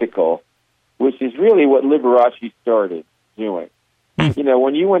spectacle, which is really what Liberace started doing.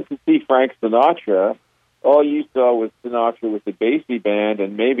 When you went to see Frank Sinatra, all you saw was Sinatra with the Basie band,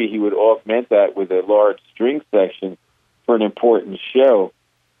 and maybe he would augment that with a large string section for an important show.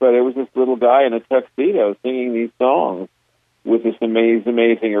 But it was this little guy in a tuxedo singing these songs with this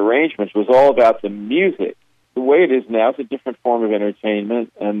amazing arrangement. It was all about the music. The way it is now, it's a different form of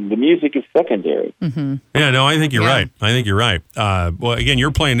entertainment, and the music is secondary. Mm-hmm. Yeah, no, I think you're right. Well, again,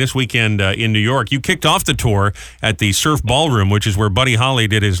 you're playing this weekend in New York. You kicked off the tour at the Surf Ballroom, which is where Buddy Holly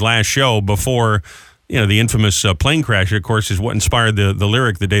did his last show before the infamous plane crash, of course, is what inspired the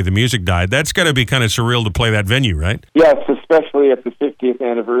lyric, "The Day the Music Died." That's got to be kind of surreal to play that venue, right? Yes, especially at the 50th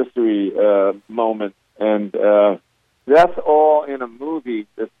anniversary moment. And that's all in a movie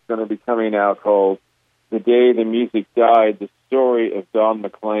that's going to be coming out called "The Day the Music Died, the Story of Don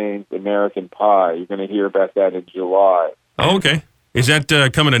McLean's American Pie." You're going to hear about that in July. Oh, okay. Is that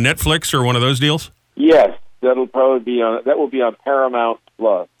coming to Netflix or one of those deals? Yes, that will be on Paramount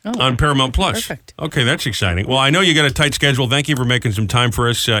Plus. Oh, on Paramount Plus. Perfect. Okay, that's exciting. Well, I know you got a tight schedule. Thank you for making some time for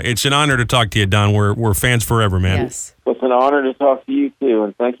us. It's an honor to talk to you, Don. We're fans forever, man. Yes. Well, it's an honor to talk to you too,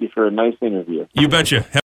 and thank you for a nice interview. You betcha.